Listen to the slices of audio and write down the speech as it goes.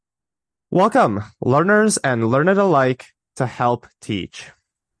Welcome, learners and learned alike, to Help Teach.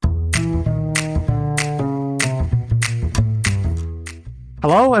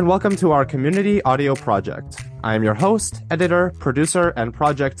 Hello and welcome to our community audio project. I am your host, editor, producer, and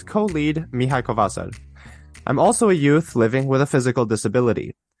project co-lead, Mihai. I'm also a youth living with a physical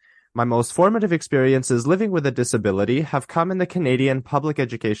disability. My most formative experiences living with a disability have come in the Canadian public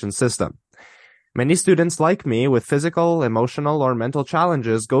education system. Many students like me with physical, emotional, or mental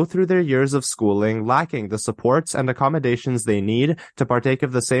challenges go through their years of schooling lacking the supports and accommodations they need to partake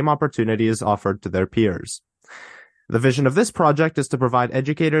of the same opportunities offered to their peers. The vision of this project is to provide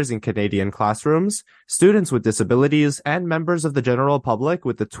educators in Canadian classrooms, students with disabilities, and members of the general public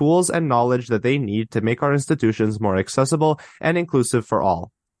with the tools and knowledge that they need to make our institutions more accessible and inclusive for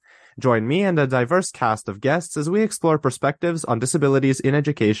all. Join me and a diverse cast of guests as we explore perspectives on disabilities in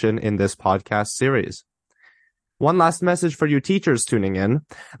education in this podcast series. One last message for you teachers tuning in.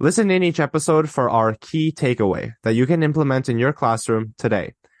 Listen in each episode for our key takeaway that you can implement in your classroom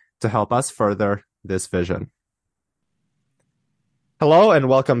today to help us further this vision. Hello and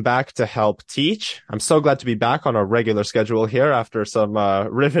welcome back to Help Teach. I'm so glad to be back on a regular schedule here after some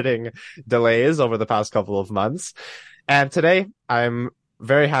riveting delays over the past couple of months. And today I'm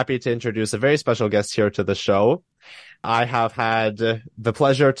very happy to introduce a very special guest here to the show. I have had the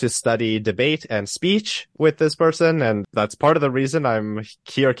pleasure to study debate and speech with this person, and that's part of the reason I'm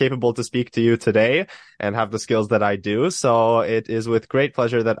here capable to speak to you today and have the skills that I do. So it is with great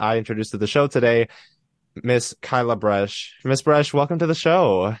pleasure that I introduce to the show today Miss Kyla Bresch. Miss Bresch, welcome to the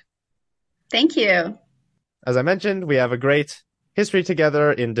show. Thank you. As I mentioned, we have a great history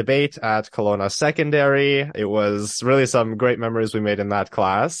together in debate at Kelowna Secondary. It was really some great memories we made in that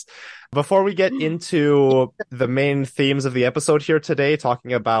class. Before we get into the main themes of the episode here today,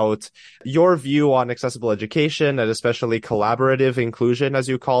 talking about your view on accessible education and especially collaborative inclusion, as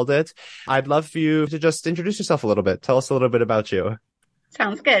you called it, I'd love for you to just introduce yourself a little bit. Tell us a little bit about you.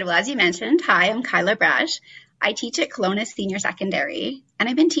 Sounds good. Well, as you mentioned, hi, I'm Kyla Bresch. I teach at Kelowna Senior Secondary, and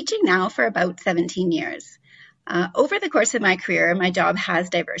I've been teaching now for about 17 years. Over the course of my career, my job has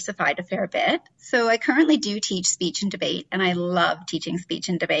diversified a fair bit. So I currently do teach speech and debate, and I love teaching speech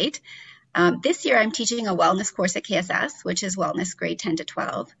and debate. This year, I'm teaching a wellness course at KSS, which is wellness grade 10 to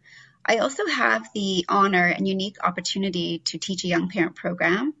 12. I also have the honor and unique opportunity to teach a young parent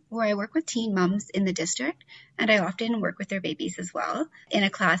program where I work with teen moms in the district, and I often work with their babies as well in a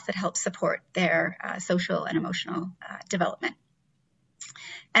class that helps support their social and emotional development.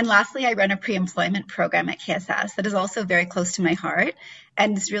 And lastly, I run a pre-employment program at KSS that is also very close to my heart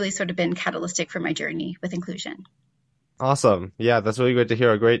and has really sort of been catalytic for my journey with inclusion. Awesome. Yeah, that's really good to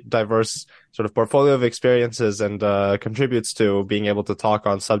hear. A great diverse sort of portfolio of experiences and contributes to being able to talk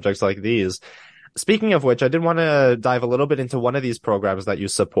on subjects like these. Speaking of which, I did want to dive a little bit into one of these programs that you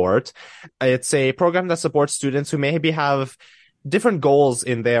support. It's a program that supports students who maybe have different goals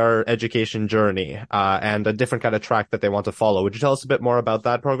in their education journey and a different kind of track that they want to follow. Would you tell us a bit more about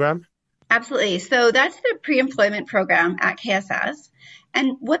that program? Absolutely. So that's the pre-employment program at KSS.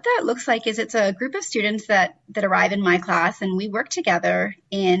 And what that looks like is it's a group of students that arrive in my class, and we work together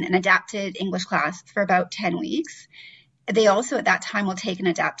in an adapted English class for about 10 weeks. They also at that time will take an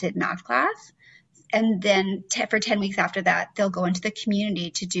adapted math class. And then for 10 weeks after that, they'll go into the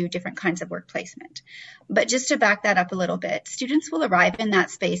community to do different kinds of work placement. But just to back that up a little bit, students will arrive in that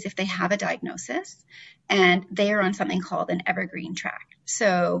space if they have a diagnosis, and they are on something called an evergreen track.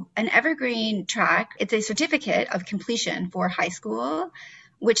 So an evergreen track, it's a certificate of completion for high school,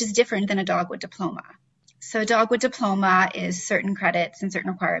 which is different than a dogwood diploma. So a dogwood diploma is certain credits and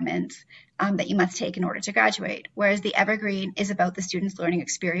certain requirements that you must take in order to graduate, whereas the evergreen is about the student's learning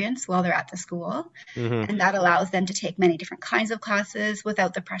experience while they're at the school. Mm-hmm. And that allows them to take many different kinds of classes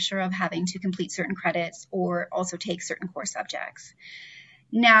without the pressure of having to complete certain credits or also take certain core subjects.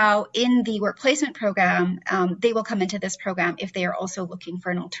 Now, in the work placement program, they will come into this program if they are also looking for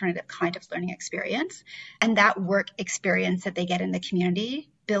an alternative kind of learning experience. And that work experience that they get in the community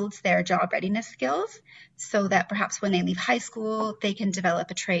builds their job readiness skills so that perhaps when they leave high school, they can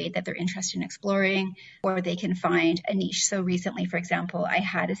develop a trade that they're interested in exploring, or they can find a niche. So recently, for example, I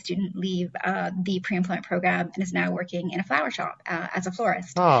had a student leave the pre-employment program and is now working in a flower shop as a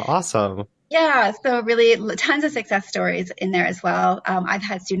florist. Oh, awesome. Yeah, so really tons of success stories in there as well. I've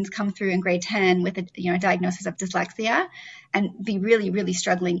had students come through in grade 10 with a diagnosis of dyslexia and be really, really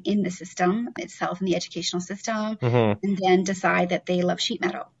struggling in the system itself, in the educational system, mm-hmm. and then decide that they love sheet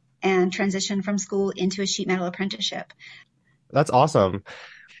metal and transition from school into a sheet metal apprenticeship. That's awesome.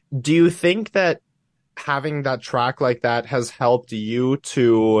 Do you think that having that track like that has helped you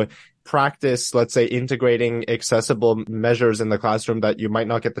to practice, let's say, integrating accessible measures in the classroom that you might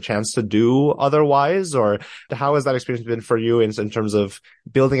not get the chance to do otherwise? Or how has that experience been for you in terms of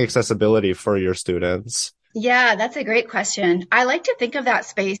building accessibility for your students? Yeah, that's a great question. I like to think of that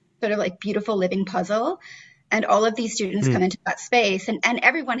space sort of like beautiful living puzzle. And all of these students come into that space, and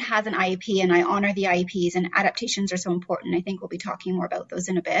everyone has an IEP, and I honor the IEPs, and adaptations are so important. I think we'll be talking more about those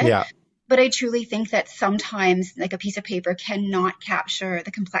in a bit. Yeah. But I truly think that sometimes like a piece of paper cannot capture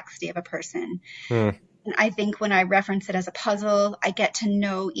the complexity of a person. And I think when I reference it as a puzzle, I get to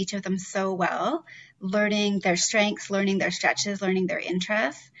know each of them so well, learning their strengths, learning their stretches, learning their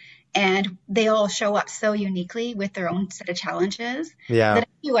interests. And they all show up so uniquely with their own set of challenges that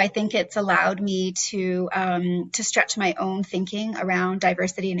I think it's allowed me to stretch my own thinking around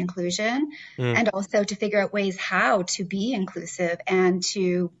diversity and inclusion, and also to figure out ways how to be inclusive and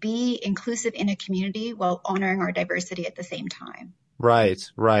to be inclusive in a community while honoring our diversity at the same time. Right.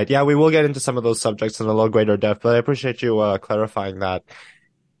 Yeah, we will get into some of those subjects in a little greater depth, but I appreciate you clarifying that.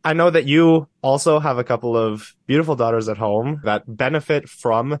 I know that you also have a couple of beautiful daughters at home that benefit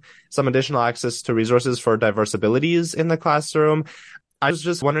from some additional access to resources for diverse abilities in the classroom. I was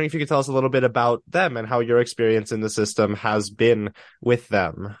just wondering if you could tell us a little bit about them and how your experience in the system has been with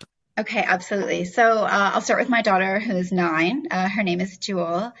them. Okay, absolutely. So I'll start with my daughter, who is 9. Her name is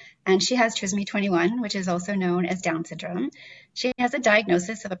Jewel, and she has trisomy 21, which is also known as Down syndrome. She has a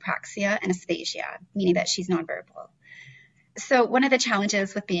diagnosis of apraxia and aphasia, meaning that she's nonverbal. So one of the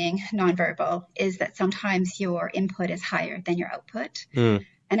challenges with being nonverbal is that sometimes your input is higher than your output. And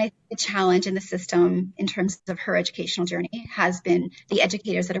I think the challenge in the system in terms of her educational journey has been the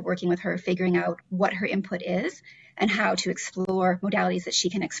educators that are working with her figuring out what her input is and how to explore modalities that she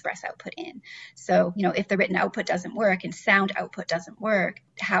can express output in. So, if the written output doesn't work and sound output doesn't work,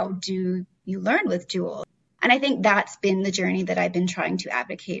 how do you learn with Jewel? And I think that's been the journey that I've been trying to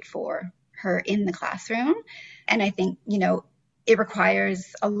advocate for her in the classroom. And I think, it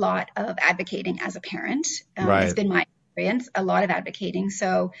requires a lot of advocating as a parent. It's been my experience, a lot of advocating.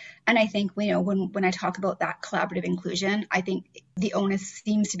 So, and I think, when I talk about that collaborative inclusion, I think the onus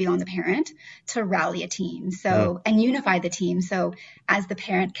seems to be on the parent to rally a team. So, and unify the team. So as the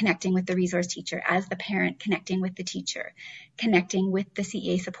parent connecting with the resource teacher, as the parent connecting with the teacher, connecting with the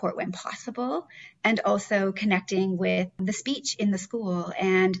CEA support when possible, and also connecting with the speech in the school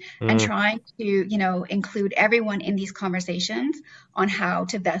and trying to, include everyone in these conversations on how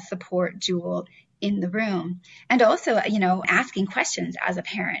to best support Jewel in the room. And also, asking questions as a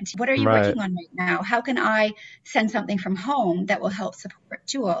parent. What are you working on right now? How can I send something from home that will help support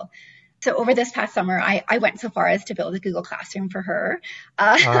Jewel? So over this past summer, I went so far as to build a Google Classroom for her.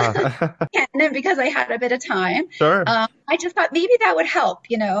 And then because I had a bit of time, I just thought maybe that would help,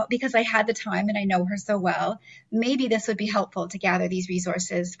 because I had the time and I know her so well. Maybe this would be helpful to gather these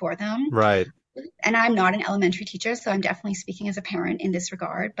resources for them. Right. And I'm not an elementary teacher, so I'm definitely speaking as a parent in this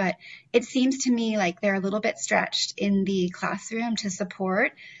regard. But it seems to me like they're a little bit stretched in the classroom to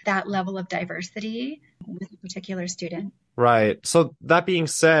support that level of diversity with a particular student. Right. So that being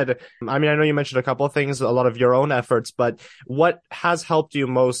said, I know you mentioned a couple of things, a lot of your own efforts, but what has helped you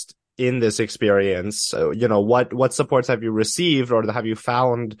most in this experience? So, what supports have you received or have you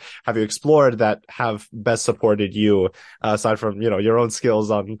explored that have best supported you aside from, your own skills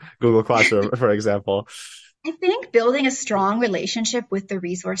on Google Classroom, for example? I think building a strong relationship with the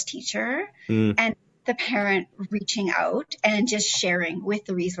resource teacher and the parent reaching out and just sharing with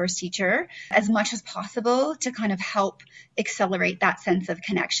the resource teacher as much as possible to kind of help accelerate that sense of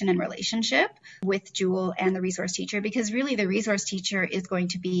connection and relationship with Jewel and the resource teacher, because really the resource teacher is going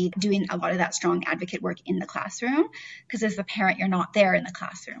to be doing a lot of that strong advocate work in the classroom, because as a parent, you're not there in the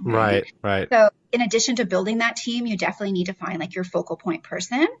classroom. Right. So in addition to building that team, you definitely need to find like your focal point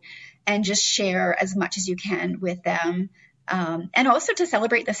person and just share as much as you can with them. And also to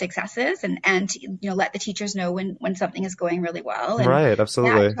celebrate the successes and let the teachers know when something is going really well. And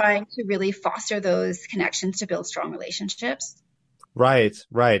absolutely. Trying to really foster those connections to build strong relationships. Right.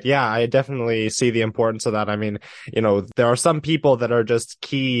 Yeah, I definitely see the importance of that. There are some people that are just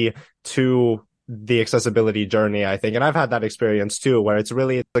key to the accessibility journey, I think. And I've had that experience too, where it's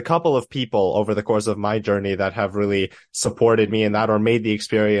really a couple of people over the course of my journey that have really supported me in that or made the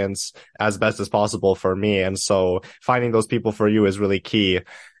experience as best as possible for me. And so finding those people for you is really key.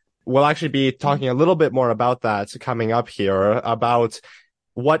 We'll actually be talking a little bit more about that coming up here, about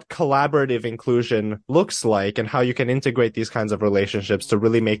what collaborative inclusion looks like and how you can integrate these kinds of relationships to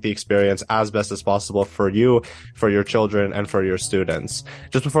really make the experience as best as possible for you, for your children, and for your students.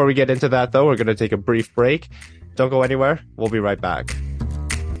 Just before we get into that, though, we're going to take a brief break. Don't go anywhere. We'll be right back.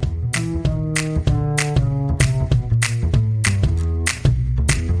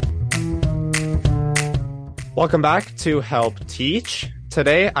 Welcome back to Help Teach.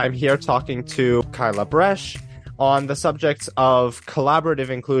 Today, I'm here talking to Kyla Bresch on the subject of collaborative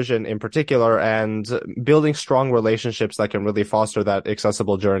inclusion in particular and building strong relationships that can really foster that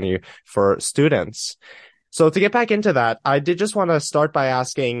accessible journey for students. So to get back into that, I did just want to start by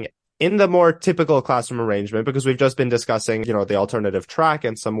asking, in the more typical classroom arrangement, because we've just been discussing, the alternative track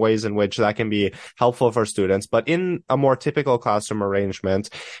and some ways in which that can be helpful for students, but in a more typical classroom arrangement,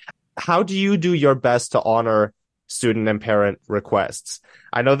 how do you do your best to honor student and parent requests?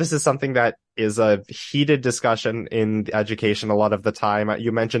 I know this is something that is a heated discussion in education a lot of the time.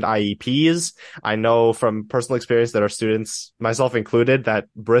 You mentioned IEPs. I know from personal experience that our students, myself included, that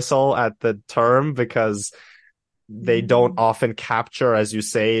bristle at the term because they don't often capture, as you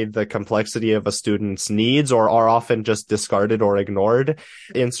say, the complexity of a student's needs, or are often just discarded or ignored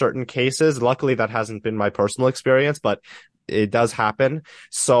in certain cases. Luckily, that hasn't been my personal experience, but it does happen.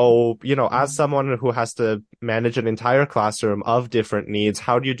 So, as someone who has to manage an entire classroom of different needs,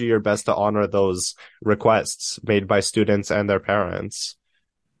 how do you do your best to honor those requests made by students and their parents?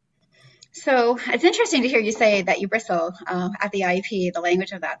 So it's interesting to hear you say that you bristle at the IEP, the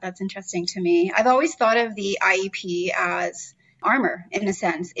language of that. That's interesting to me. I've always thought of the IEP as armor, in a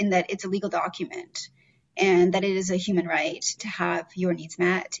sense, in that it's a legal document and that it is a human right to have your needs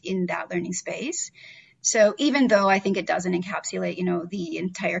met in that learning space. So even though I think it doesn't encapsulate, the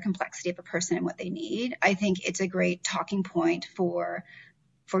entire complexity of a person and what they need, I think it's a great talking point for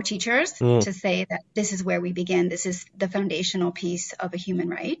teachers to say that this is where we begin. This is the foundational piece of a human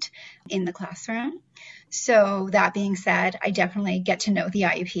right in the classroom. So that being said, I definitely get to know the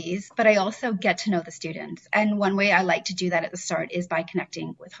IEPs, but I also get to know the students. And one way I like to do that at the start is by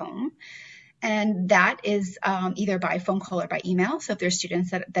connecting with home. And that is either by phone call or by email. So if there's students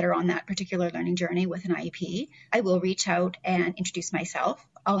that are on that particular learning journey with an IEP, I will reach out and introduce myself.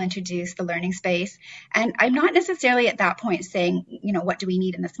 I'll introduce the learning space. And I'm not necessarily at that point saying, what do we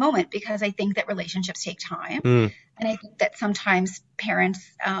need in this moment? Because I think that relationships take time. And I think that sometimes parents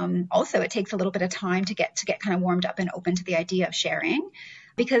also, it takes a little bit of time to get kind of warmed up and open to the idea of sharing.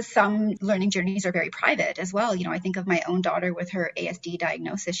 Because some learning journeys are very private as well. I think of my own daughter with her ASD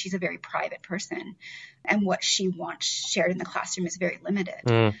diagnosis. She's a very private person, and what she wants shared in the classroom is very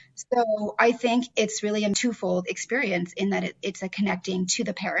limited. So I think it's really a twofold experience in that it's a connecting to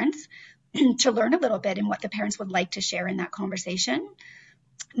the parents to learn a little bit in what the parents would like to share in that conversation.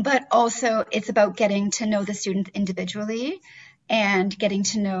 But also it's about getting to know the students individually and getting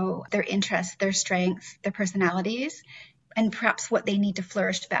to know their interests, their strengths, their personalities, and perhaps what they need to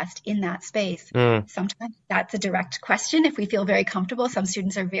flourish best in that space. Sometimes that's a direct question. If we feel very comfortable, some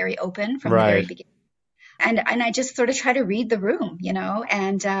students are very open from the very beginning. And I just sort of try to read the room,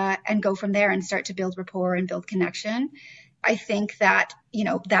 and go from there and start to build rapport and build connection. I think that,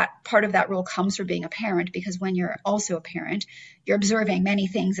 that part of that role comes from being a parent, because when you're also a parent, you're observing many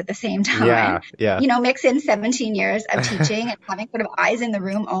things at the same time. Yeah. Mix in 17 years of teaching and having sort of eyes in the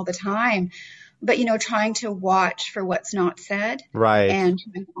room all the time. But, trying to watch for what's not said, and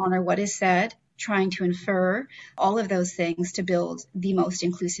trying to honor what is said, trying to infer all of those things to build the most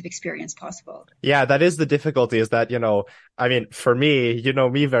inclusive experience possible. Yeah, that is the difficulty, is that, for me, you know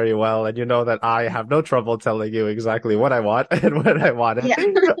me very well, and you know that I have no trouble telling you exactly what I want and when I want it.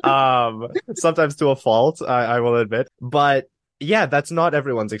 Yeah. Sometimes to a fault, I will admit. But yeah, that's not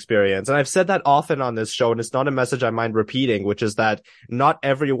everyone's experience. And I've said that often on this show, and it's not a message I mind repeating, which is that not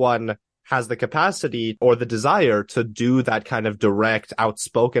everyone has the capacity or the desire to do that kind of direct,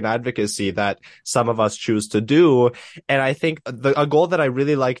 outspoken advocacy that some of us choose to do. And I think a goal that I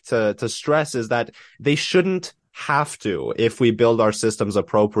really like to stress is that they shouldn't have to if we build our systems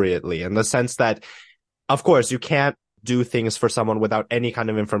appropriately, in the sense that, of course, you can't do things for someone without any kind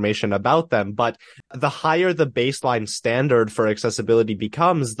of information about them. But the higher the baseline standard for accessibility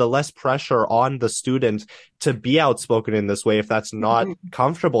becomes, the less pressure on the student to be outspoken in this way if that's not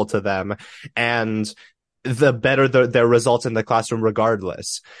comfortable to them. And the better their results in the classroom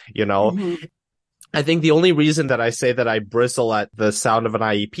regardless, I think the only reason that I say that I bristle at the sound of an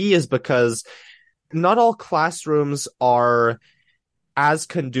IEP is because not all classrooms are as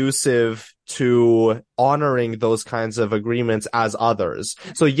conducive to honoring those kinds of agreements as others.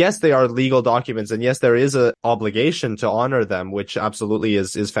 So yes, they are legal documents, and yes, there is an obligation to honor them, which absolutely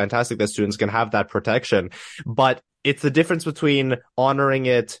is fantastic that students can have that protection. But it's the difference between honoring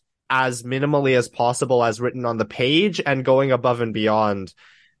it as minimally as possible as written on the page and going above and beyond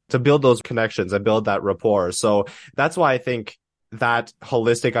to build those connections and build that rapport. So that's why I think that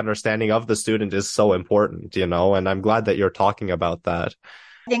holistic understanding of the student is so important, and I'm glad that you're talking about that.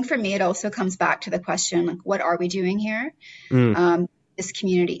 I think for me, it also comes back to the question, like, what are we doing here? this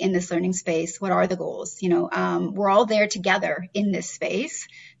community, in this learning space? What are the goals? We're all there together in this space.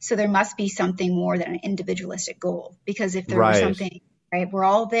 So there must be something more than an individualistic goal, because if there were Right. something, right, we're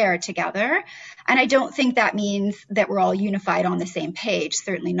all there together. And I don't think that means that we're all unified on the same page.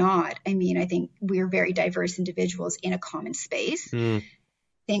 Certainly not. I mean, I think we're very diverse individuals in a common space. Mm, I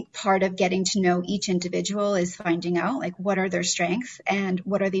think part of getting to know each individual is finding out, like, what are their strengths and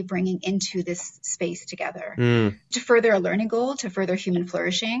what are they bringing into this space together mm. to further a learning goal, to further human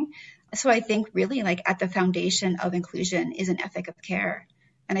flourishing. So I think really, like, at the foundation of inclusion is an ethic of care.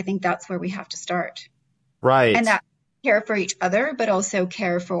 And I think that's where we have to start. Right. And that care for each other, but also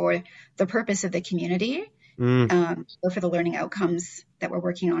care for the purpose of the community, Mm. or for the learning outcomes that we're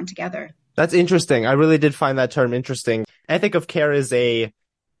working on together. That's interesting. I really did find that term interesting. Ethic of care is a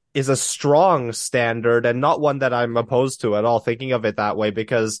strong standard and not one that I'm opposed to at all, thinking of it that way,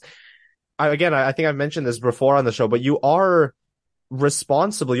 because I think I've mentioned this before on the show, but you are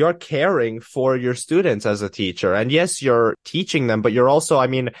responsible. You're caring for your students as a teacher. And yes, you're teaching them, but you're also,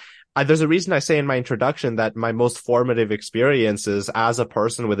 there's a reason I say in my introduction that my most formative experiences as a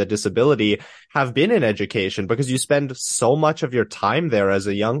person with a disability have been in education, because you spend so much of your time there as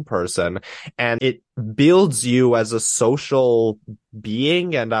a young person, and it builds you as a social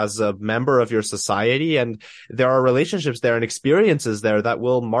being and as a member of your society. And there are relationships there and experiences there that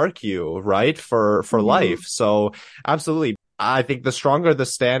will mark you, right, for life. So absolutely. I think the stronger the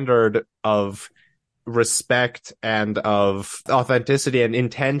standard of respect and of authenticity and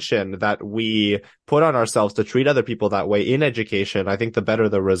intention that we put on ourselves to treat other people that way in education, I think the better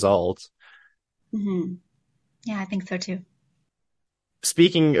the result. Mm-hmm. Yeah, I think so too.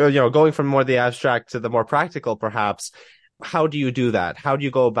 Speaking, going from more the abstract to the more practical, perhaps, how do you do that? How do you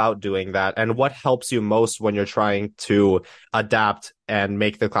go about doing that? And what helps you most when you're trying to adapt and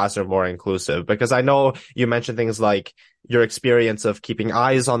make the classroom more inclusive? Because I know you mentioned things like your experience of keeping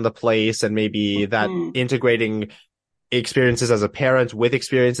eyes on the place and maybe that integrating experiences as a parent with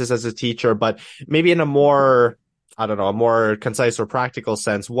experiences as a teacher, but maybe in a more, I don't know, a more concise or practical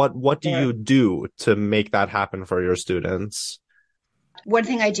sense, what do you do to make that happen for your students? One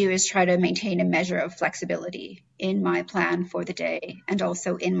thing I do is try to maintain a measure of flexibility in my plan for the day, and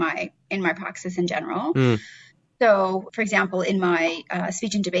also in my practice in general. So, for example, in my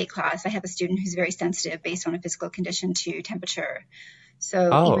speech and debate class, I have a student who's very sensitive based on a physical condition to temperature.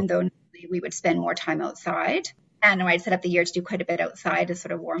 So even though we would spend more time outside, and I'd set up the year to do quite a bit outside as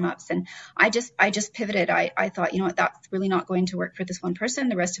sort of warm-ups, and I just pivoted. I thought, that's really not going to work for this one person.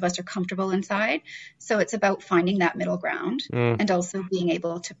 The rest of us are comfortable inside. So it's about finding that middle ground and also being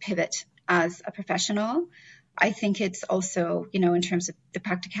able to pivot as a professional. I think it's also, in terms of the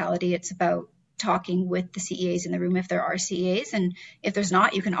practicality, it's about talking with the CEAs in the room if there are CEAs, and if there's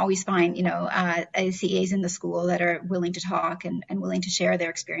not, you can always find CEAs in the school that are willing to talk and willing to share their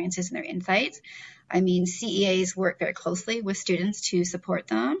experiences and their insights. I mean, CEAs work very closely with students to support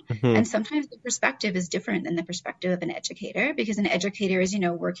them, and sometimes the perspective is different than the perspective of an educator, because an educator is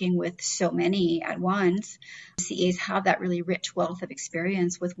working with so many at once. CEAs have that really rich wealth of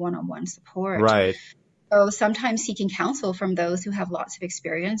experience with one-on-one support. Right. So sometimes seeking counsel from those who have lots of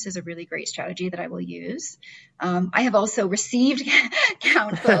experience is a really great strategy that I will use. I have also received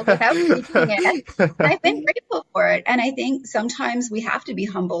counsel without seeking it, and I've been grateful for it. And I think sometimes we have to be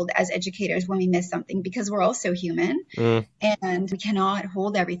humbled as educators when we miss something, because we're also human and we cannot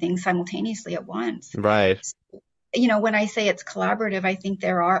hold everything simultaneously at once. Right. So, when I say it's collaborative, I think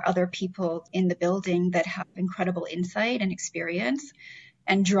there are other people in the building that have incredible insight and experience.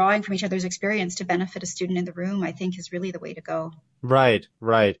 And drawing from each other's experience to benefit a student in the room, I think, is really the way to go. Right.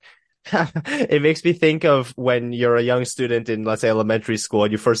 It makes me think of when you're a young student in, let's say, elementary school,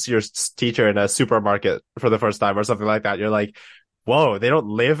 and you first see your teacher in a supermarket for the first time or something like that. You're like, whoa, they don't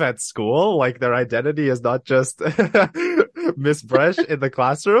live at school? Like, their identity is not just Miss Bresch in the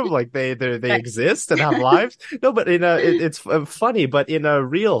classroom. Like, they exist and have lives. No, but it's funny, but in a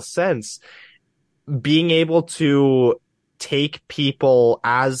real sense, being able to take people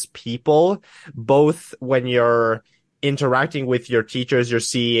as people, both when you're interacting with your teachers, your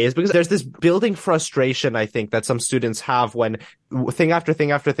CEAs, because there's this building frustration, I think, that some students have when thing after thing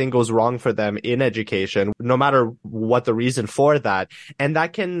after thing goes wrong for them in education, no matter what the reason for that. And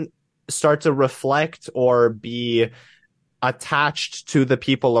that can start to reflect or be attached to the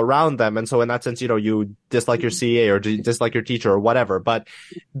people around them. And so in that sense, you dislike your CA or dislike your teacher or whatever, but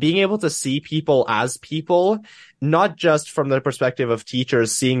being able to see people as people, not just from the perspective of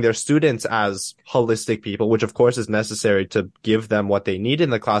teachers seeing their students as holistic people, which of course is necessary to give them what they need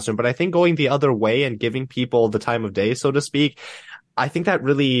in the classroom. But I think going the other way and giving people the time of day, so to speak, I think that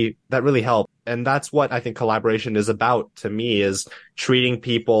really helps. And that's what I think collaboration is about to me, is treating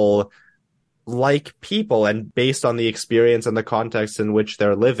people like people and based on the experience and the context in which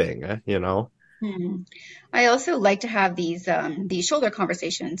they're living, you know? Hmm. I also like to have these shoulder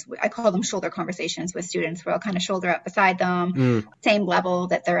conversations. I call them shoulder conversations with students, where I'll kind of shoulder up beside them, Mm, same level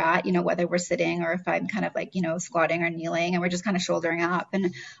that they're at, whether we're sitting or if I'm kind of like, squatting or kneeling, and we're just kind of shouldering up.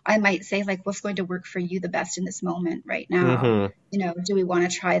 And I might say, like, what's going to work for you the best in this moment right now? hmm. Do we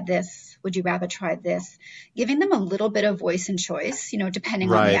want to try this? Would you rather try this? Giving them a little bit of voice and choice, depending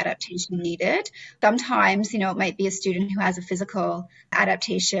on the Right. adaptation needed. Sometimes, it might be a student who has a physical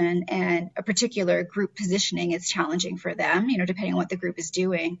adaptation and a particular group positioning is challenging for them, depending on what the group is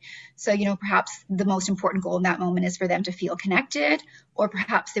doing. So, perhaps the most important goal in that moment is for them to feel connected, or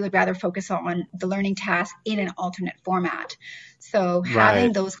perhaps they would rather focus on the learning task in an alternate format. So having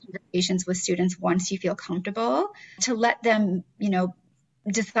Right. those conversations with students once you feel comfortable, to let them,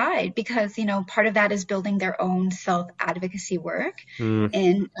 decide, because part of that is building their own self advocacy work Mm.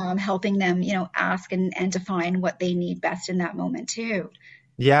 and helping them ask and define what they need best in that moment too.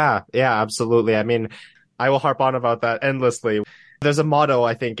 Yeah, yeah, absolutely. I mean, I will harp on about that endlessly. There's a motto,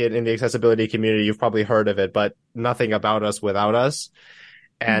 I think, in the accessibility community, you've probably heard of it, but nothing about us without us.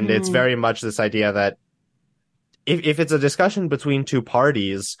 And it's Mm-hmm. very much this idea that if it's a discussion between two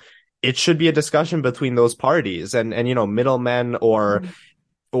parties, it should be a discussion between those parties, and middlemen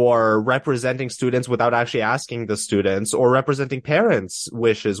or representing students without actually asking the students, or representing parents'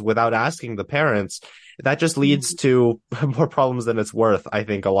 wishes without asking the parents. That just leads to more problems than it's worth, I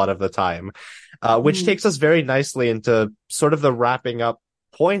think, a lot of the time. Which Mm-hmm. takes us very nicely into sort of the wrapping up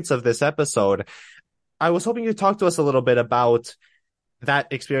points of this episode. I was hoping you'd talk to us a little bit about that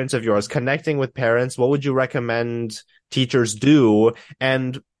experience of yours, connecting with parents. What would you recommend teachers do?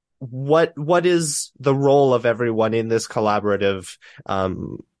 And what is the role of everyone in this collaborative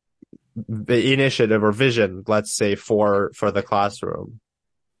initiative or vision, let's say, for the classroom?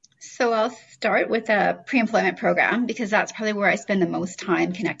 So I'll start with a pre-employment program, because that's probably where I spend the most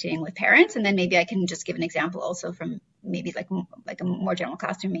time connecting with parents. And then maybe I can just give an example also from maybe like a more general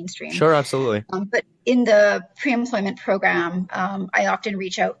classroom mainstream. Sure, absolutely. But in the pre-employment program, I often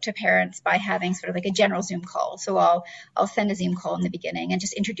reach out to parents by having sort of like a general Zoom call. So I'll send a Zoom call in the beginning and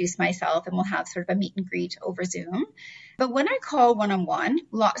just introduce myself, and we'll have sort of a meet and greet over Zoom. But when I call one-on-one,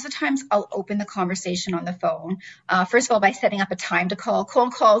 lots of times I'll open the conversation on the phone. First of all, by setting up a time to call.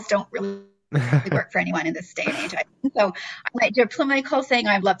 Cold calls don't really work for anyone in this day and age. So I might do a preliminary call saying,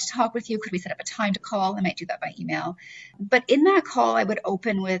 I'd love to talk with you. Could we set up a time to call? I might do that by email. But in that call, I would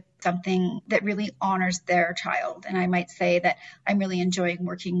open with something that really honors their child. And I might say that I'm really enjoying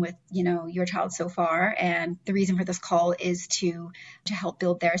working with, your child so far. And the reason for this call is to help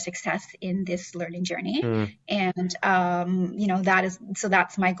build their success in this learning journey. Hmm. And,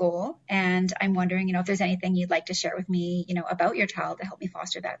 that's my goal. And I'm wondering, if there's anything you'd like to share with me, about your child to help me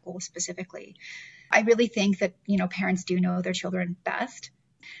foster that goal specifically. I really think that, parents do know their children best.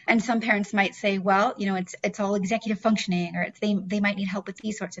 And some parents might say, well, it's all executive functioning, or they might need help with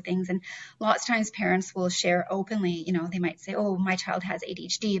these sorts of things. And lots of times parents will share openly, they might say, oh, my child has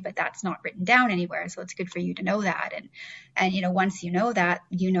ADHD, but that's not written down anywhere. So it's good for you to know that. And once you know that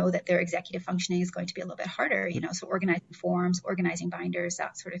their executive functioning is going to be a little bit harder, so organizing forms, organizing binders,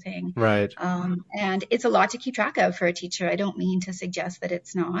 that sort of thing. Right. And it's a lot to keep track of for a teacher. I don't mean to suggest that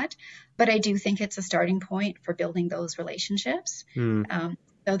it's not, but I do think it's a starting point for building those relationships. Hmm.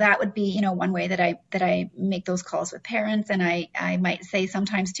 So that would be, one way that I make those calls with parents. And I might say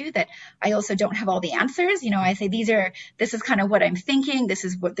sometimes too that I also don't have all the answers. I say this is kind of what I'm thinking. This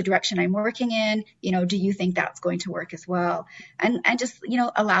is what the direction I'm working in. Do you think that's going to work as well? And just,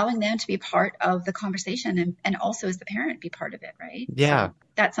 allowing them to be part of the conversation, and also as the parent be part of it, right? Yeah. So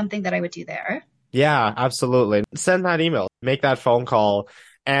that's something that I would do there. Yeah, absolutely. Send that email, make that phone call.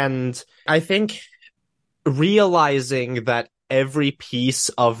 And I think realizing that every piece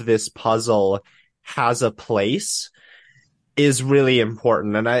of this puzzle has a place is really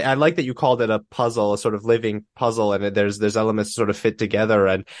important. And I like that you called it a puzzle, a sort of living puzzle, and there's elements sort of fit together,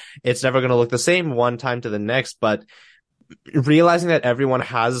 and it's never going to look the same one time to the next, but realizing that everyone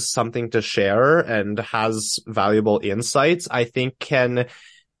has something to share and has valuable insights, I think can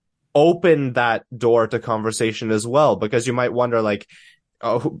open that door to conversation as well, because you might wonder, like,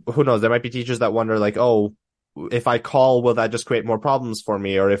 oh, who knows? There might be teachers that wonder, like, oh, if I call, will that just create more problems for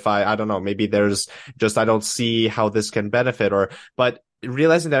me? Or if I don't know, maybe there's just, I don't see how this can benefit, but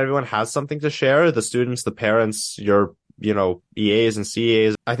realizing that everyone has something to share, the students, the parents, your, EAs and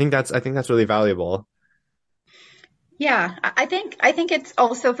CAs, I think that's really valuable. Yeah, I think it's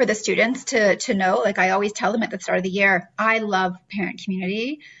also for the students to know, like I always tell them at the start of the year, I love parent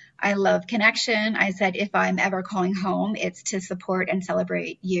community. I love connection. I said, if I'm ever calling home, it's to support and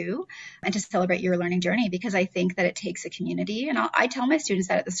celebrate you and to celebrate your learning journey, because I think that it takes a community. And I tell my students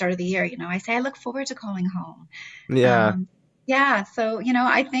that at the start of the year, I say, I look forward to calling home. Yeah. Yeah. So,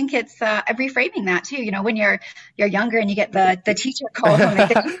 I think it's reframing that too. When you're younger and you get the teacher call home, like,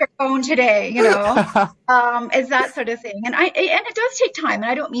 they took your phone today, is that sort of thing. And it does take time. And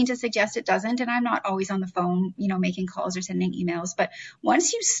I don't mean to suggest it doesn't. And I'm not always on the phone, making calls or sending emails. But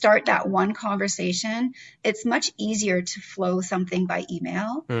once you start that one conversation, it's much easier to flow something by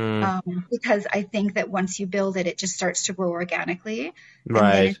email. Because I think that once you build it, it just starts to grow organically. Right.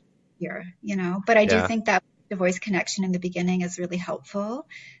 And then it's easier, But I do Yeah. think that the voice connection in the beginning is really helpful.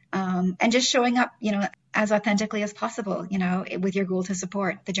 And just showing up, as authentically as possible, with your goal to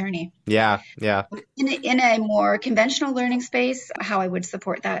support the journey. Yeah. Yeah. In a more conventional learning space, how I would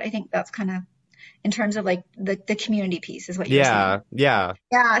support that, I think that's kind of in terms of like the community piece is what you're saying. Yeah.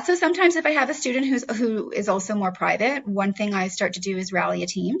 Yeah. So sometimes if I have a student who is also more private, one thing I start to do is rally a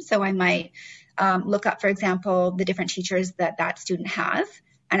team. So I might look up, for example, the different teachers that student has.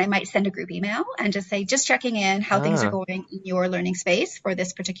 And I might send a group email and just say, just checking in how things are going in your learning space for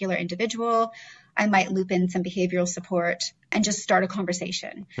this particular individual. I might loop in some behavioral support and just start a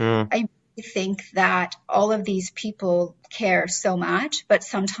conversation. I think that all of these people care so much, but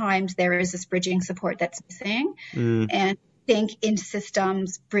sometimes there is this bridging support that's missing. And I think in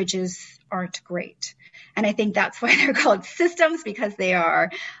systems, bridges aren't great. And I think that's why they're called systems, because they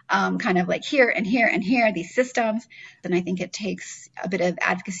are kind of like here and here and here, these systems. And I think it takes a bit of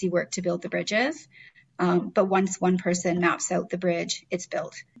advocacy work to build the bridges. But once one person maps out the bridge, it's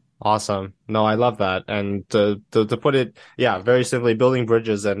built. Awesome. No, I love that. And to put it, very simply, building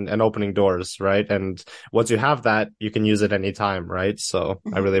bridges and opening doors, right? And once you have that, you can use it anytime, right? So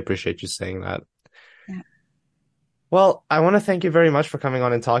I really appreciate you saying that. Yeah. Well, I want to thank you very much for coming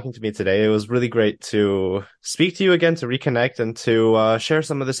on and talking to me today. It was really great to speak to you again, to reconnect and to share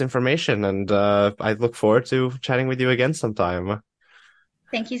some of this information. And I look forward to chatting with you again sometime.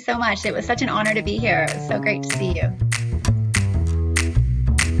 Thank you so much. It was such an honor to be here. It was so great to see you.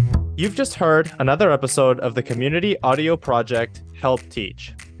 You've just heard another episode of the community audio project Help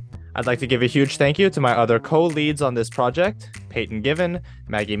Teach. I'd like to give a huge thank you to my other co-leads on this project, Peyton Given,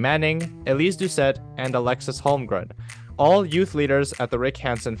 Maggie Manning, Elise Doucette, and Alexis Holmgren, all youth leaders at the Rick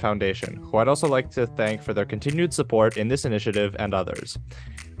Hansen Foundation, who I'd also like to thank for their continued support in this initiative and others.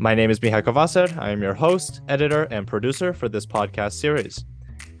 My name is Mihai Kovacer. I am your host, editor, and producer for this podcast series.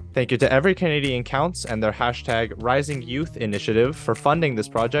 Thank you to Every Canadian Counts and their hashtag Rising Youth Initiative for funding this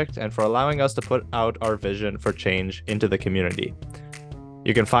project and for allowing us to put out our vision for change into the community.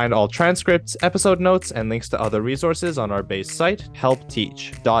 You can find all transcripts, episode notes, and links to other resources on our base site,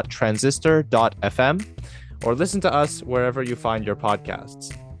 helpteach.transistor.fm, or listen to us wherever you find your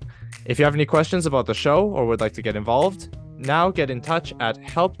podcasts. If you have any questions about the show or would like to get involved, now get in touch at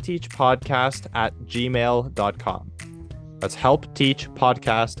helpteachpodcast@gmail.com. That's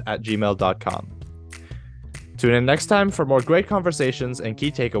helpteachpodcast@gmail.com. Tune in next time for more great conversations and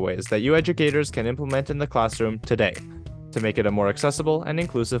key takeaways that you educators can implement in the classroom today to make it a more accessible and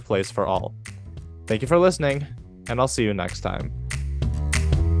inclusive place for all. Thank you for listening, and I'll see you next time.